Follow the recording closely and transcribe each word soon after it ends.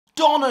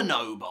Donna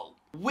Noble.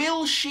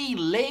 Will she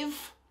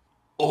live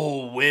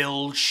or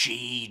will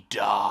she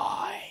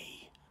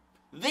die?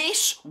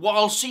 This,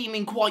 while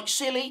seeming quite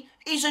silly,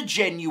 is a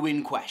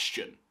genuine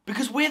question.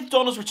 Because with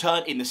Donna's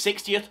return in the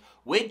 60th,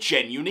 we're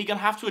genuinely going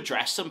to have to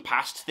address some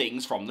past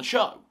things from the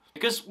show.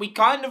 Because we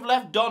kind of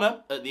left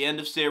Donna, at the end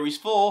of Series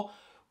 4,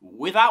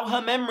 without her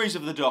memories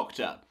of the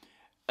Doctor.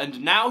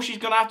 And now she's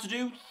going to have to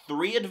do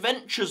 3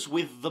 adventures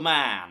with the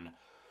man.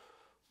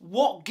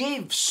 What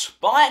gives?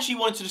 But I actually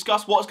wanted to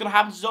discuss what's going to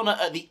happen to Donna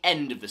at the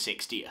end of the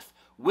 60th.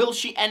 Will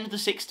she end the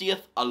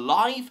 60th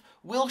alive?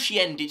 Will she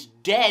end it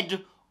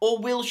dead? Or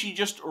will she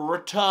just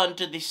return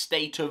to this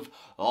state of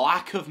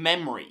lack of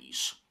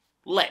memories?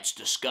 Let's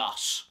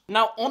discuss.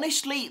 Now,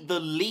 honestly, the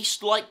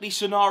least likely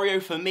scenario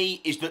for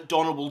me is that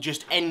Donna will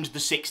just end the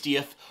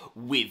 60th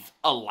with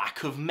a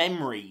lack of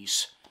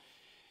memories.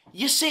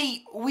 You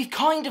see, we've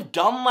kind of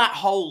done that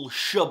whole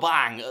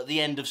shebang at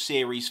the end of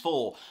Series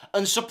 4,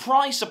 and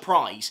surprise,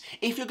 surprise,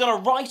 if you're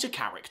going to write a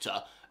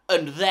character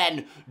and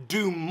then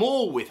do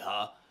more with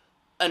her,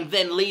 and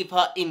then leave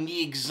her in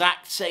the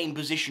exact same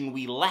position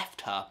we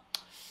left her,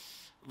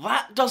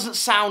 that doesn't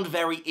sound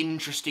very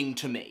interesting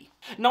to me.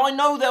 Now, I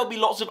know there'll be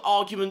lots of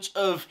arguments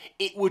of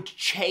it would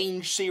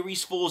change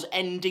Series 4's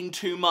ending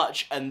too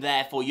much, and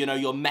therefore, you know,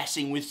 you're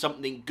messing with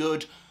something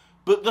good.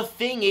 But the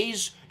thing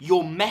is,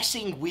 you're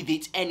messing with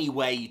it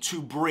anyway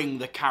to bring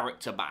the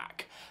character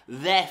back.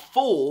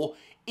 Therefore,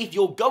 if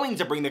you're going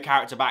to bring the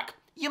character back,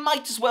 you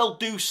might as well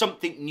do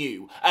something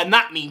new. And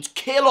that means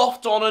kill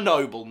off Donna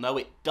Noble. No,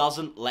 it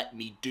doesn't. Let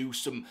me do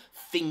some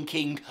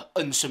thinking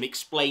and some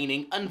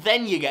explaining, and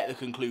then you get the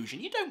conclusion.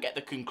 You don't get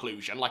the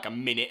conclusion like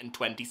 1 minute and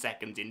 20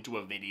 seconds into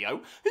a video.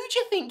 Who do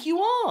you think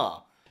you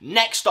are?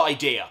 Next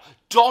idea.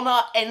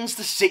 Donna ends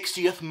the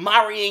 60th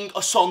marrying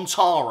a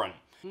Sontaran.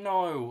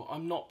 No,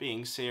 I'm not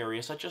being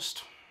serious.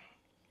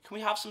 Can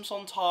we have some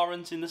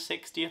Sontarans in the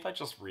 60th? I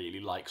just really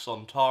like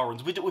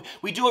Sontarans.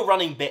 We do a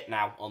running bit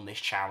now on this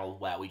channel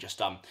where we just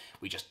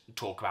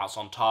talk about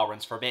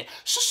Sontarans for a bit.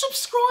 So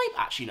subscribe.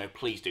 Actually, no,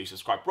 please do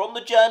subscribe. We're on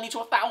the journey to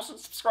 1,000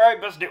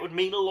 subscribers, and it would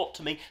mean a lot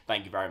to me.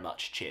 Thank you very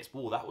much. Cheers.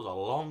 Oh, that was a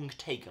long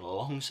take and a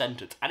long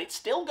sentence, and it's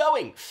still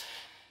going.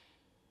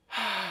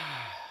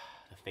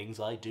 The things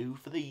I do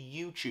for the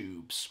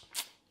YouTubes.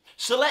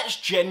 So let's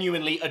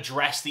genuinely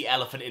address the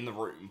elephant in the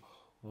room.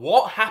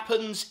 What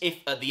happens if,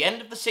 at the end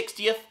of the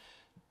 60th,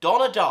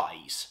 Donna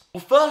dies?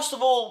 Well, first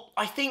of all,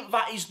 I think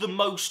that is the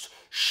most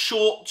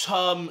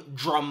short-term,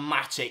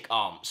 dramatic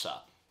answer.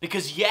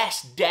 Because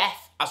yes,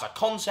 death as a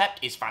concept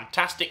is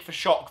fantastic for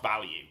shock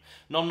value.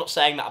 No, I'm not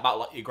saying that about,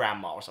 like, your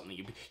grandma or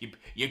something.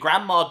 Your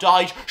grandma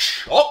died,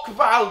 shock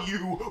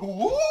value!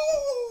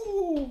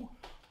 Woo!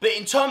 But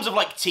in terms of,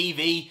 like,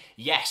 TV,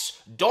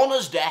 yes,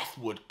 Donna's death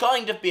would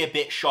kind of be a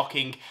bit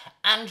shocking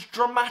and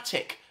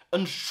dramatic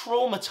and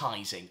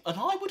traumatizing, and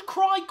I would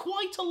cry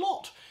quite a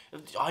lot.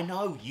 I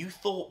know, you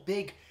thought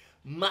big,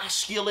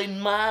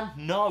 masculine man.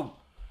 No,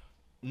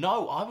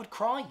 I would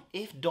cry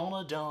if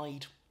Donna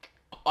died.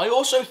 I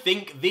also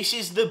think this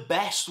is the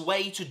best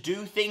way to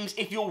do things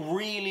if you're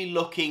really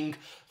looking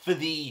for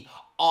the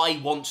I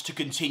want to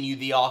continue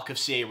the arc of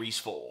Series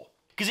 4.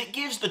 Because it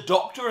gives the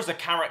Doctor as a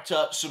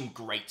character some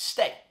great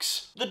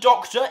stakes. The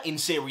Doctor, in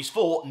Series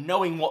 4,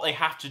 knowing what they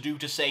have to do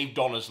to save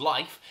Donna's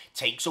life,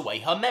 takes away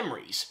her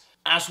memories.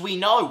 As we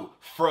know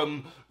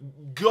from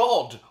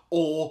God,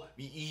 or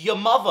your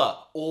mother,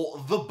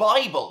 or the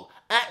Bible,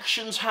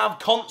 actions have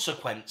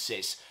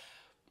consequences.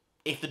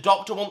 If the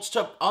Doctor wants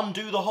to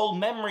undo the whole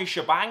memory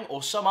shebang,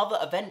 or some other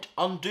event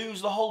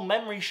undoes the whole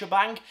memory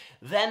shebang,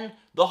 then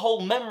the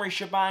whole memory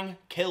shebang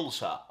kills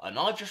her. And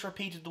I've just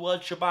repeated the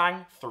word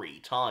shebang 3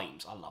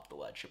 times. I love the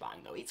word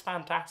shebang, though. It's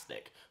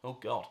fantastic. Oh,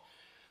 God.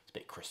 It's a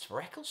bit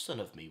Christopher Eccleston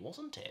of me,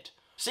 wasn't it?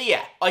 So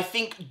yeah, I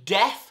think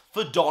death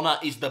for Donna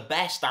is the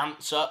best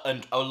answer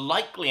and a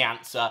likely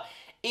answer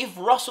if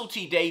Russell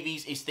T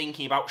Davies is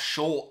thinking about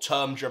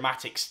short-term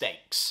dramatic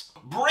stakes.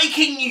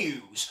 Breaking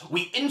news!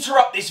 We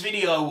interrupt this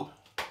video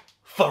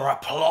for a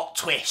plot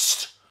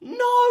twist.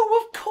 No,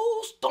 of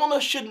course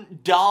Donna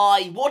shouldn't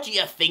die. What do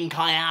you think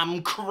I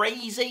am,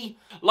 crazy?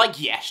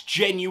 Like, yes,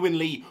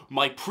 genuinely,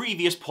 my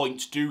previous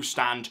points do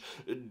stand.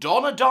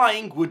 Donna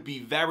dying would be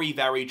very,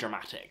 very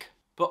dramatic.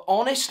 But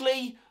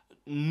honestly,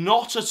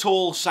 not at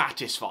all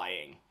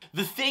satisfying.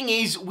 The thing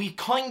is, we've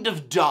kind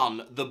of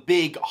done the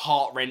big,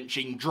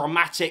 heart-wrenching,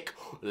 dramatic,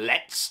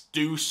 let's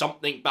do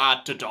something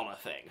bad to Donna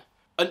thing.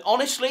 And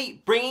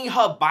honestly, bringing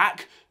her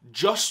back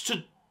just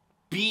to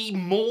be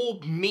more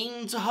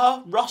mean to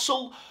her,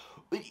 Russell,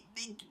 it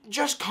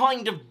just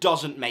kind of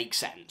doesn't make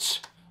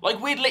sense.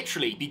 Like, we'd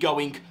literally be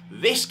going,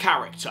 this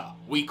character,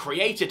 we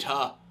created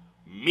her,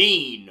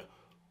 mean.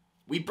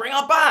 We bring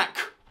her back,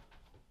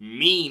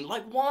 mean.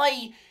 Like,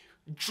 why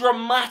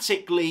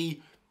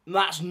dramatically,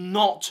 that's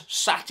not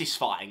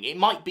satisfying. It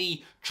might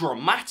be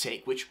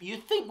dramatic, which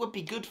you'd think would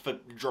be good for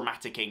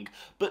dramaticking,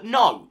 but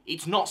no,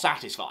 it's not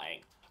satisfying.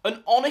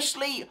 And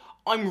honestly,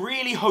 I'm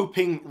really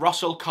hoping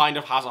Russell kind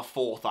of has a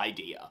 4th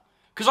idea.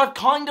 Because I've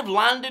kind of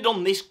landed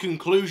on this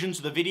conclusion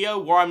to the video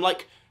where I'm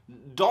like,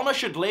 Donna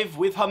should live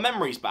with her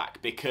memories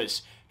back,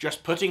 because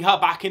just putting her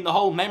back in the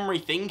whole memory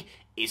thing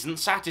isn't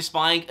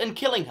satisfying, and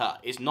killing her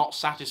is not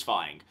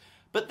satisfying.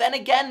 But then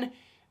again,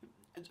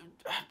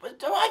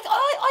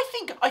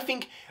 I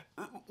think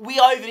we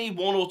either need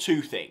one or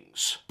two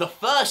things. The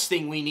first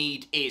thing we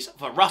need is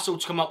for Russel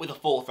to come up with a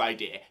fourth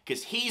idea,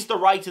 because he's the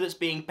writer that's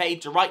being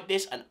paid to write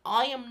this, and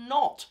I am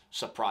not.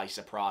 Surprise,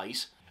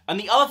 surprise. And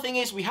the other thing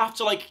is we have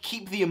to, like,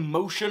 keep the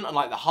emotion and,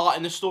 like, the heart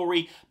in the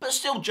story, but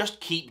still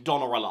just keep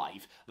Donna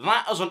alive.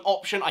 That as an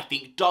option I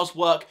think does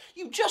work.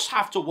 You just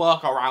have to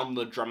work around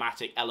the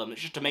dramatic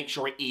elements just to make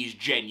sure it is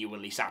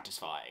genuinely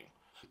satisfying.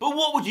 But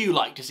what would you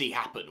like to see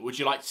happen? Would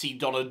you like to see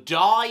Donna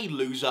die,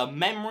 lose her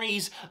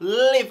memories,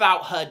 live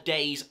out her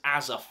days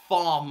as a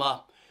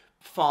farmer,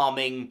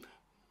 farming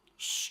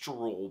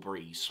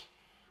strawberries?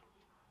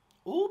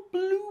 Or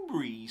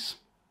blueberries?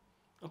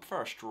 I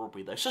prefer a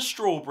strawberry though, so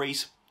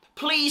strawberries.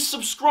 Please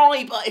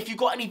subscribe if you've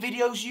got any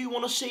videos you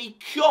want to see,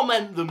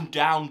 comment them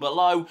down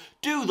below,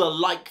 do the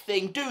like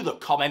thing, do the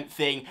comment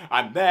thing,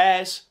 and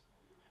there's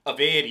a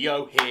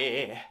video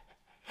here.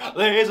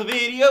 There's a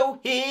video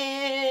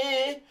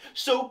here,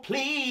 so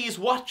please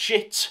watch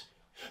it,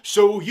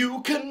 so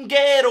you can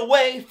get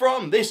away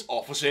from this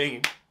awful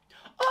singing.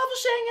 Awful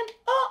singing,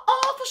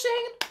 awful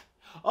singing,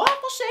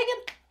 awful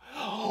singing.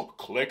 Oh,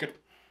 click it.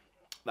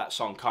 That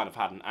song kind of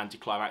had an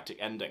anticlimactic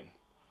ending.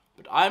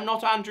 But I am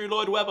not Andrew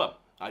Lloyd Webber.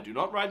 I do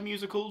not write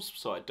musicals,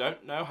 so I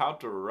don't know how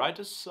to write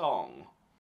a song.